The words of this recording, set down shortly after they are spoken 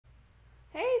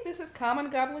This is Common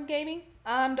Goblin Gaming.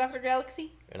 I'm Dr.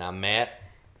 Galaxy, And I'm Matt.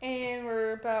 and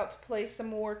we're about to play some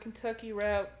more Kentucky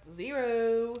Route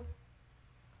Zero.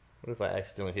 What if I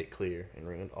accidentally hit clear and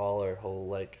ruined all our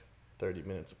whole, 30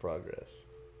 minutes of progress?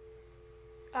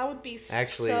 I would be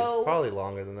Actually, so it's probably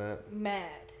longer than that.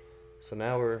 mad. So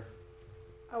now we're...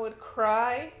 I would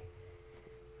cry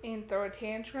and throw a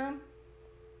tantrum.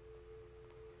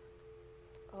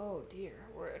 Oh dear,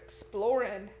 we're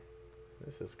exploring.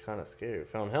 This is kind of scary. We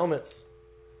found helmets.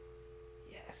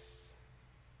 Yes.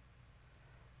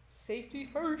 Safety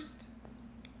first.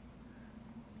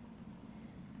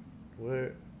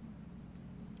 Where...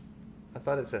 I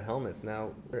thought it said helmets.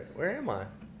 Now, where am I?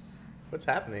 What's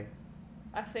happening?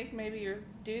 I think maybe you're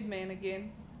dude man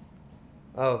again.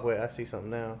 Oh, wait, I see something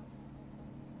now.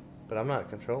 But I'm not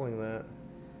controlling that.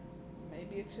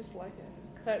 Maybe it's just like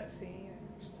a cutscene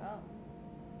or something.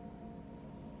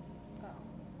 Oh.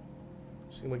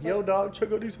 She's like, yo, dog,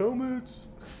 check out these helmets.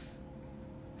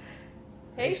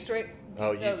 Hey, straight.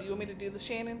 Oh, you want me to do the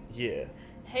Shannon? Yeah.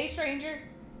 Hey, stranger.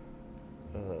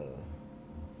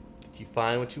 Did you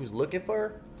find what you was looking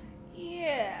for?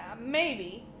 Yeah,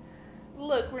 maybe.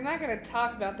 Look, we're not gonna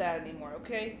talk about that anymore,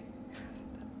 okay?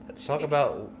 Talk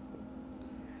about...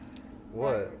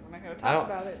 What? We're not gonna talk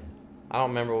about it. I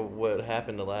don't remember what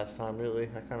happened the last time, really.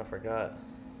 I kind of forgot.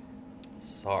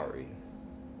 Sorry.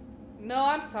 No,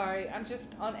 I'm sorry. I'm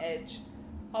just on edge.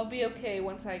 I'll be okay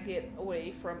once I get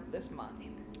away from this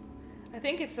mine. I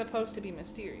think it's supposed to be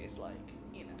mysterious,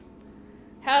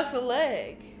 How's the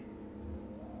leg?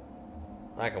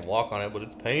 I can walk on it, but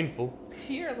it's painful.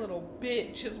 You're a little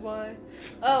bitch, is why.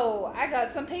 Oh, I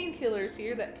got some painkillers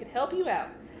here that could help you out.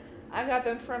 I got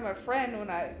them from a friend when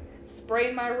I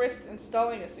sprained my wrist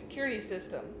installing a security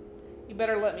system. You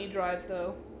better let me drive,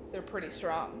 though. They're pretty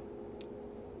strong.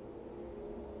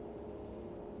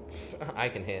 I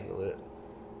can handle it.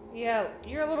 Yeah,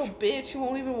 you're a little bitch. You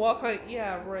won't even walk like...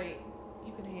 Yeah, right.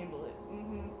 You can handle it.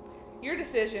 Your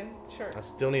decision. Sure. I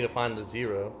still need to find the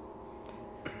zero.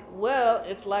 Well,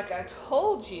 it's like I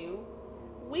told you.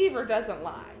 Weaver doesn't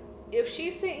lie. If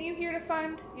she sent you here to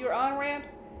find your on-ramp,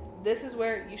 this is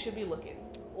where you should be looking.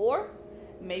 Or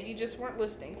maybe you just weren't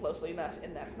listening closely enough,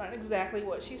 and that's not exactly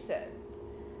what she said.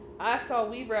 I saw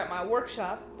Weaver at my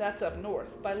workshop. That's up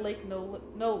north by Lake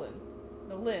Nolan.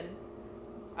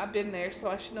 I've been there,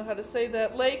 so I should know how to say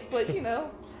that lake, but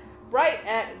right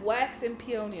at Wax and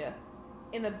Peonia,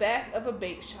 in the back of a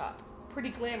bait shop. Pretty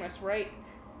glamorous, right?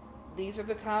 These are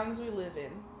the times we live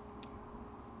in.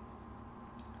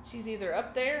 She's either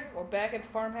up there, or back at the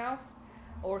farmhouse,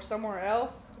 or somewhere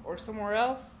else, or somewhere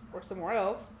else, or somewhere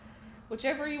else.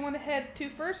 Whichever you want to head to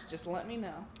first, just let me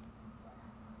know.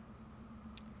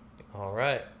 All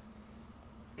right.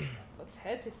 Let's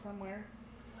head to somewhere.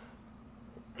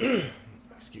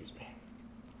 Excuse me.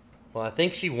 Well, I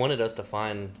think she wanted us to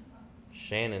find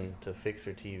Shannon to fix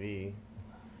her TV,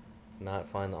 not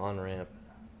find the on-ramp.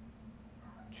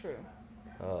 True.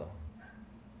 Oh.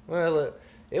 Well,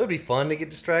 it would be fun to get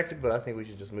distracted, but I think we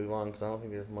should just move on because I don't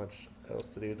think there's much else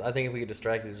to do. I think if we get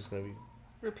distracted, it's just going to be...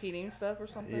 Repeating stuff or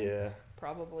something? Yeah.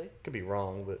 Probably. Could be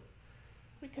wrong, but...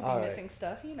 We could be missing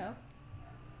stuff,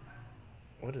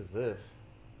 What is this?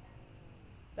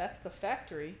 That's the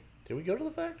factory. Did we go to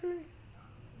the factory?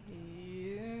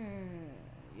 Yeah.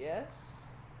 Yes.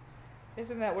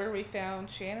 Isn't that where we found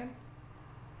Shannon?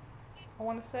 I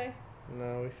want to say.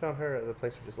 No, we found her at the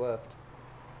place we just left.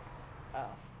 Oh.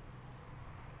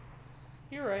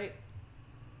 You're right.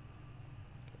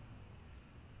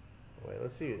 Wait,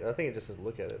 let's see. I think it just says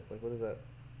look at it. Like, what is that?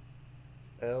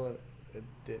 L, and it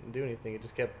didn't do anything.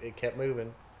 It kept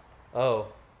moving. Oh,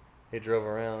 it drove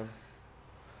around.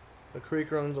 The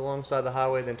creek runs alongside the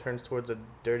highway, then turns towards a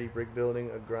dirty brick building.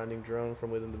 A grinding drone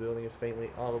from within the building is faintly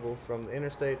audible from the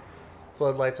interstate.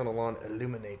 Floodlights on the lawn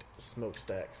illuminate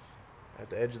smokestacks. At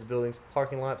the edge of the building's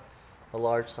parking lot, a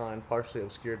large sign, partially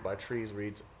obscured by trees,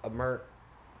 reads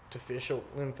 "Artificial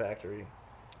Limb Factory."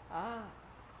 Ah.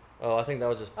 Oh, I think that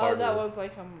was just part Oh, of that it. was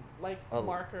like a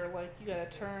marker, like you gotta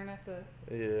turn at the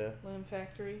limb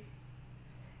factory.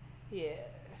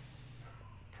 Yes.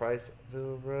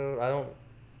 Priceville Road. I don't...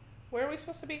 Where are we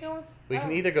supposed to be going? We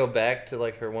can either go back to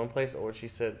her one place, or she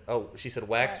said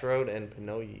Wax Road and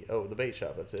Pinoy. Oh, the bait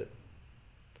shop. That's it.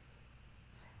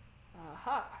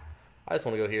 Aha. I just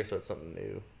want to go here so it's something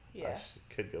new. Yeah.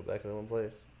 I could go back to the one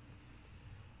place.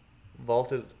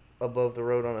 Vaulted above the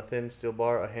road on a thin steel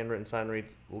bar, a handwritten sign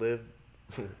reads "Live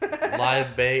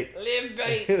Live Bait." Live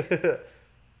bait.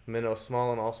 Minnow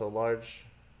small and also large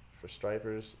for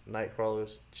stripers, night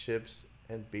crawlers, chips,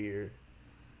 and beer.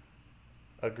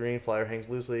 A green flyer hangs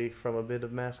loosely from a bit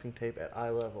of masking tape at eye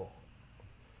level.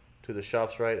 To To the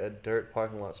shop's right, a dirt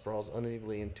parking lot sprawls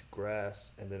unevenly into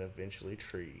grass and then eventually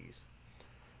trees.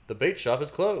 The bait shop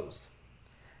is closed.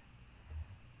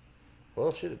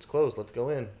 Well, shit, it's closed. Let's go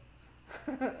in.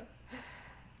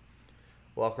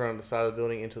 Walk around the side of the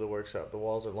building into the workshop. The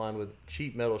walls are lined with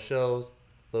cheap metal shelves,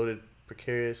 loaded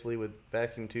precariously with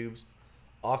vacuum tubes,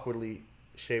 awkwardly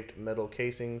shaped metal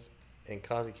casings, and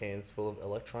coffee cans full of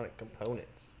electronic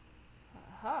components.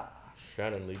 Aha.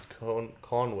 Shannon leads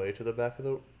Conway to the back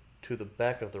of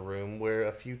the room, where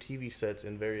a few TV sets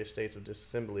in various states of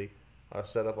disassembly are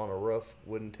set up on a rough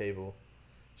wooden table.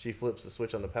 She flips the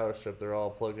switch on the power strip they're all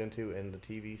plugged into, and the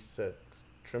TV sets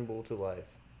tremble to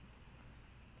life.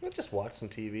 Let's just watch some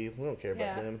TV. We don't care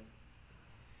about them.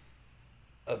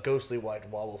 A ghostly white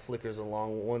wobble flickers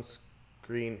along one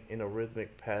screen in a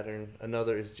rhythmic pattern.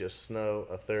 Another is just snow.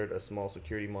 A third, a small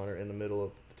security monitor in the middle of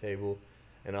the table,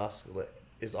 and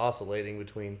is oscillating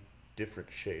between different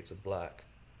shades of black.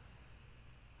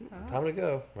 Time to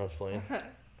go. I was playing.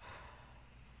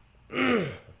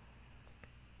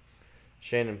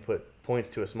 Shannon points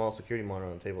to a small security monitor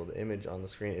on the table. The image on the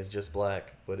screen is just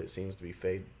black, but it seems to be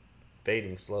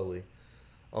fading slowly,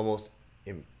 almost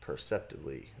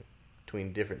imperceptibly,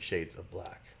 between different shades of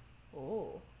black.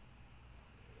 Oh.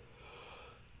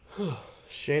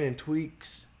 Shannon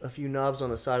tweaks a few knobs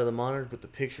on the side of the monitor, but the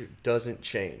picture doesn't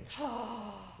change.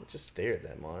 Just stare at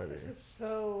that monitor. This is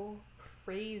so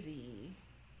crazy.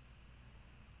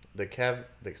 The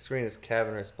screen is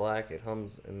cavernous black. It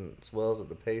hums and swells at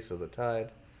the pace of the tide.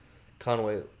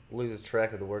 Conway loses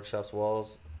track of the workshop's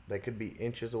walls. They could be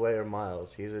inches away or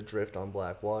miles. He's adrift on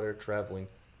black water, traveling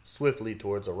swiftly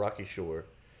towards a rocky shore.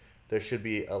 There should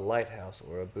be a lighthouse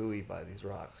or a buoy by these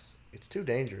rocks. It's too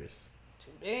dangerous.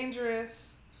 Too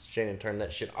dangerous. Shannon, turn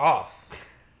that shit off.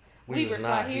 Weaver's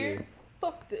not here.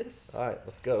 Fuck this. Alright,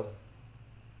 let's go.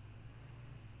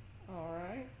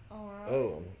 Alright.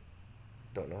 Oh,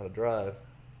 don't know how to drive.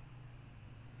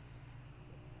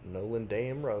 Nolan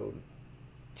Dam Road.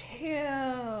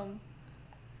 Damn.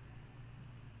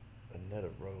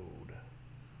 Another road.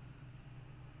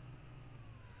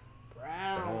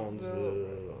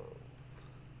 Brownsville.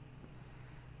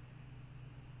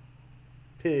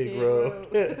 Pig Road.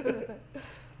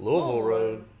 Louisville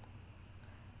Road.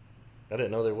 I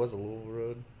didn't know there was a Louisville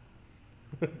Road.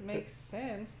 Makes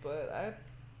sense, but I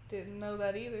didn't know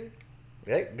that either.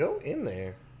 Hey, go in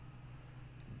there.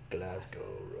 Glasgow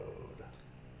Road.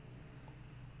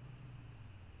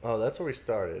 Oh, that's where we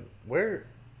started. Where?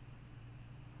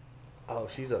 Oh,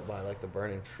 she's up by like the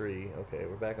burning tree. Okay,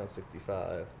 we're back on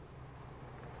 65.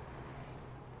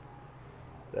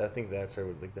 I think that's her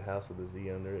with like the house with the Z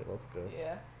under it. Let's go.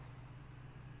 Yeah.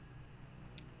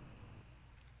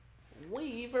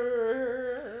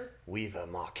 Weaver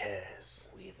Marquez.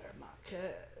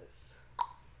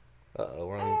 Uh-oh,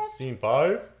 we're on scene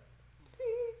 5?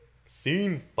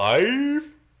 Scene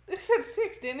 5? It said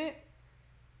 6, didn't it?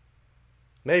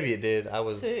 Maybe it did. I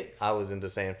was 6. I was into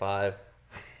saying 5.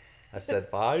 I said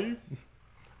 5? You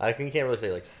can't really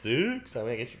say like 6. I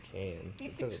mean, I guess you can.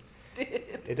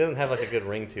 It doesn't have like a good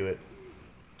ring to it.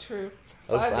 True.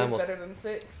 Oops, 5 is better than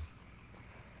 6.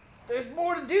 There's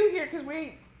more to do here because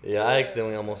we... Yeah, I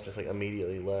accidentally almost just like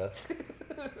immediately left.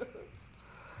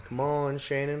 Come on,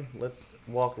 Shannon. Let's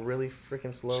walk really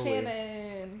freaking slowly.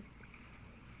 Shannon.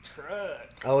 Truck.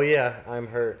 Oh yeah, I'm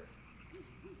hurt.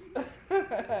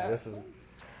 This is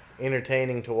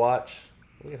entertaining to watch.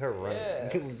 Look at her run.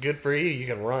 Yes. Good for you. You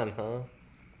can run, huh?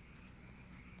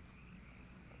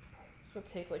 It's gonna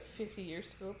take like 50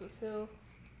 years to go up this hill.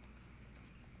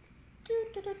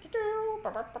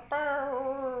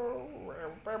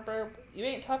 You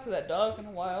ain't talked to that dog in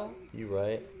a while. You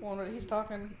right. Wonder he's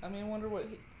talking. I mean, wonder what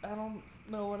I don't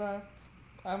know what I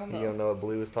don't know. You don't know what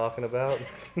Blue is talking about?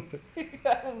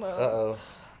 I don't know. Uh-oh.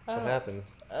 What happened?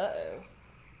 Uh-oh.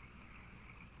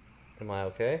 Am I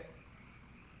okay?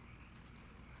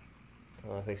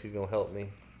 Oh, I think she's gonna help me.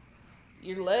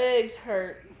 Your legs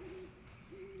hurt.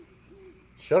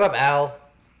 Shut up, Al.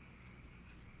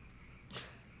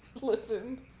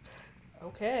 Listen.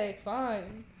 Okay,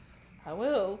 fine. I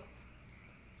will.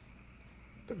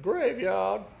 The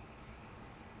graveyard.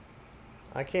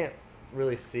 I can't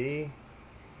really see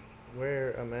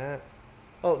where I'm at.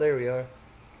 Oh, there we are.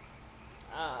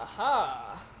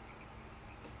 Aha.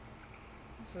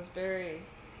 This is very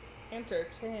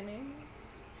entertaining.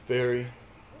 Very.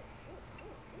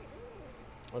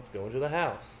 Let's go into the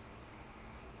house.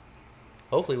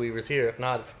 Hopefully Weaver's here. If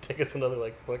not, it's gonna take us another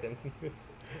like fucking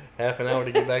half an hour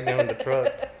to get back down in the truck.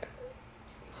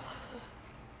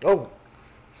 Oh!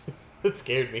 It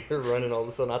scared me. Her running all of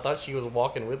a sudden. I thought she was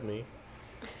walking with me.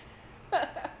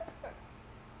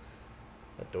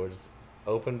 That door just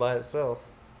opened by itself.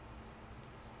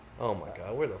 Oh my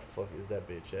god, where the fuck is that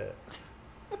bitch at?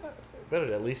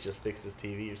 Better at least just fix this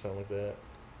TV or something like that.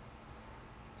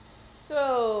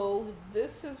 So,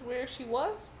 this is where she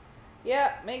was?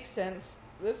 Yeah, makes sense.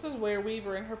 This is where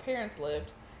Weaver and her parents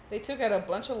lived. They took out a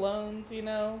bunch of loans, you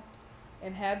know,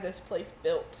 and had this place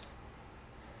built.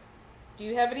 Do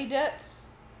you have any debts?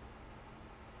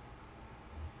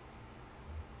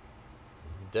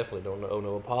 Definitely don't owe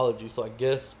no apology, so I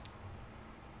guess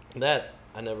that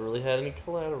I never really had any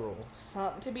collateral.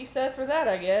 Something to be said for that,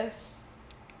 I guess.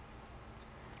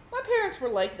 My parents were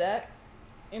like that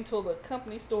until the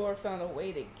company store found a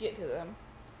way to get to them.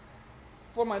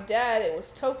 For my dad, it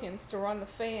was tokens to run the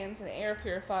fans and air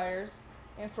purifiers,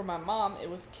 and for my mom, it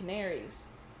was canaries.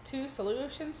 Two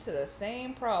solutions to the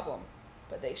same problem,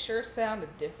 but they sure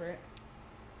sounded different.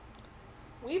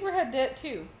 Weaver had debt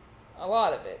too. A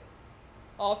lot of it.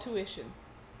 All tuition.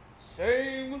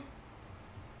 Same.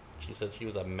 She said she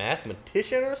was a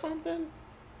mathematician or something?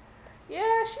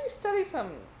 Yeah, she studied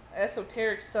some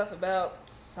esoteric stuff about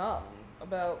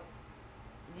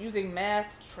using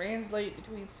math to translate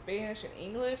between Spanish and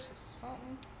English or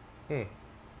something.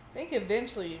 I think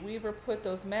eventually Weaver put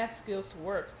those math skills to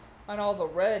work on all the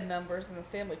red numbers in the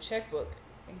family checkbook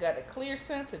and got a clear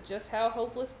sense of just how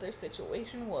hopeless their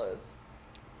situation was.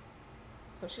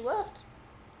 So she left.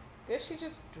 Guess she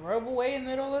just drove away in the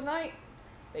middle of the night.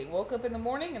 They woke up in the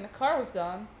morning and the car was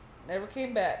gone. Never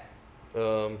came back.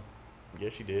 Yeah,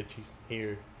 she did. She's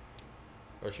here.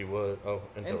 Or she was. Oh,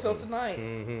 until tonight.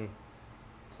 Mm-hmm.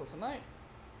 Until tonight.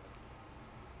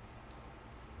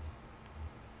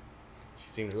 She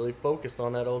seemed really focused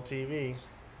on that old TV.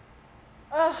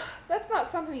 That's not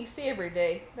something you see every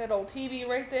day. That old TV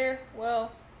right there,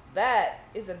 well, that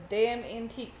is a damn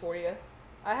antique for you.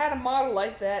 I had a model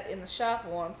like that in the shop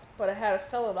once, but I had to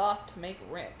sell it off to make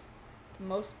rent. The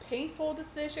most painful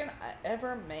decision I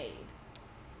ever made.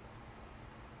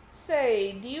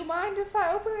 Say, do you mind if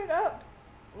I open it up?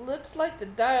 Looks like the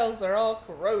dials are all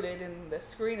corroded and the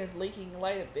screen is leaking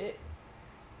light a bit.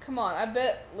 Come on, I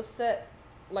bet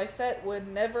Lysette would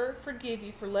never forgive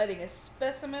you for letting a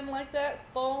specimen like that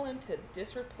fall into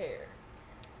disrepair.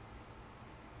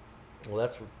 Well,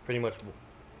 that's pretty much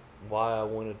why I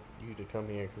wanted you to come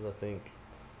here, because I think...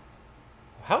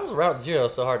 How is Route Zero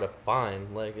so hard to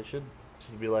find? Like, it should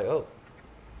just be like, oh.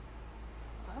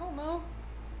 I don't know.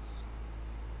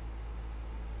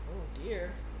 Oh,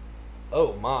 dear.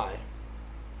 Oh, my.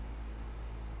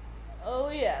 Oh,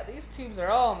 yeah, these tubes are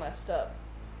all messed up.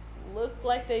 Look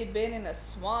like they've been in a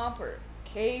swamp or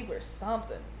cave or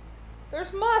something.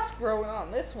 There's moss growing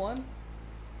on this one.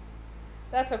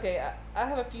 That's okay. I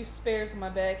have a few spares in my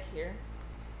bag here.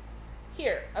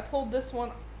 Here, I pulled this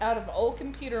one out of an old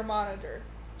computer monitor.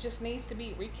 Just needs to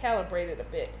be recalibrated a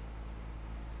bit.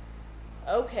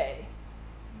 Okay.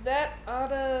 That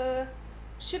oughta...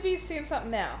 Should be seeing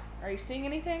something now. Are you seeing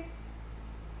anything?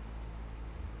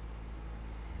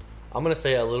 I'm going to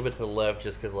say a little bit to the left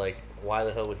just because, like, why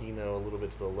the hell would he know a little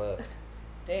bit to the left?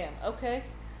 Damn, okay.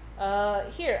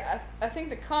 Here, I think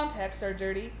the contacts are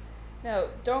dirty. Now,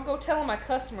 don't go telling my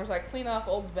customers I clean off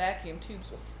old vacuum tubes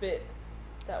with spit.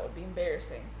 That would be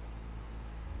embarrassing.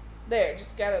 There,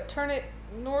 just gotta turn it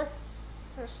north,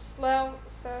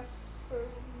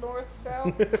 north,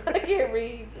 south. I can't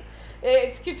read.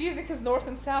 It's confusing because north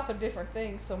and south are different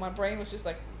things, so my brain was just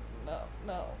like, no.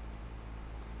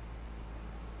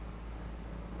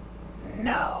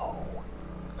 No.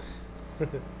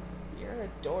 You're a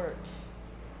dork.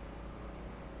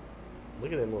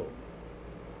 Look at them little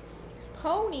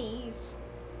Ponies.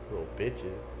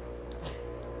 bitches.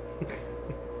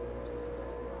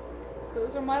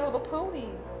 Those are My Little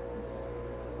Ponies.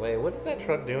 Wait, what's that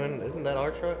truck doing? Isn't that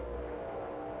our truck?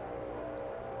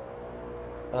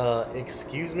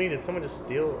 Excuse me? Did someone just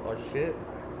steal our shit?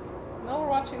 No, we're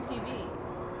watching TV.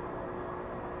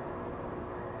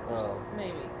 Oh.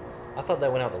 Maybe. I thought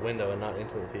that went out the window and not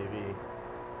into the TV.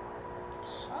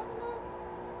 Shut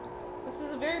up. This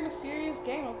is a very mysterious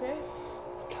game, okay?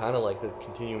 Kind of like the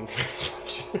continuum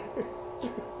transfunction.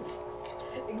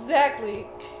 Exactly.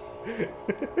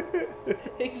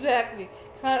 Exactly.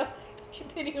 Kind of like the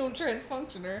continuum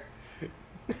transfunctioner.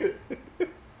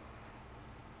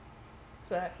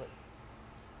 Exactly.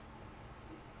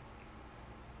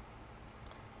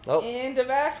 Oh. End of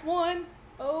Act 1.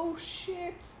 Oh,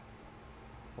 shit.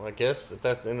 Well, I guess if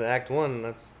that's in Act 1,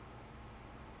 that's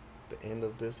the end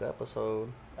of this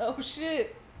episode. Oh,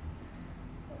 shit.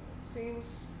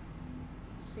 Seems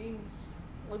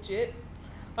legit.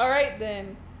 Alright,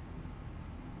 then.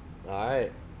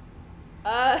 Alright.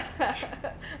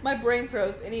 My brain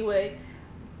froze. Anyway,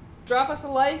 Drop us a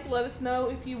like. Let us know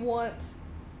if you want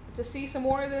to see some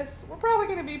more of this. We're probably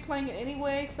going to be playing it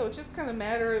anyway, so it's just kind of a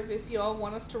matter of if y'all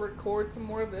want us to record some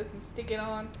more of this and stick it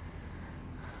on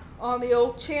the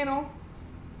old channel.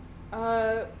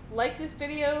 Like this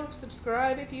video,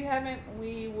 subscribe if you haven't.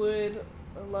 We would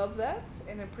love that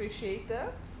and appreciate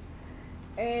that.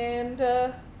 And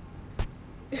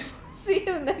see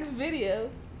you in the next video.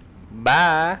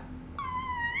 Bye.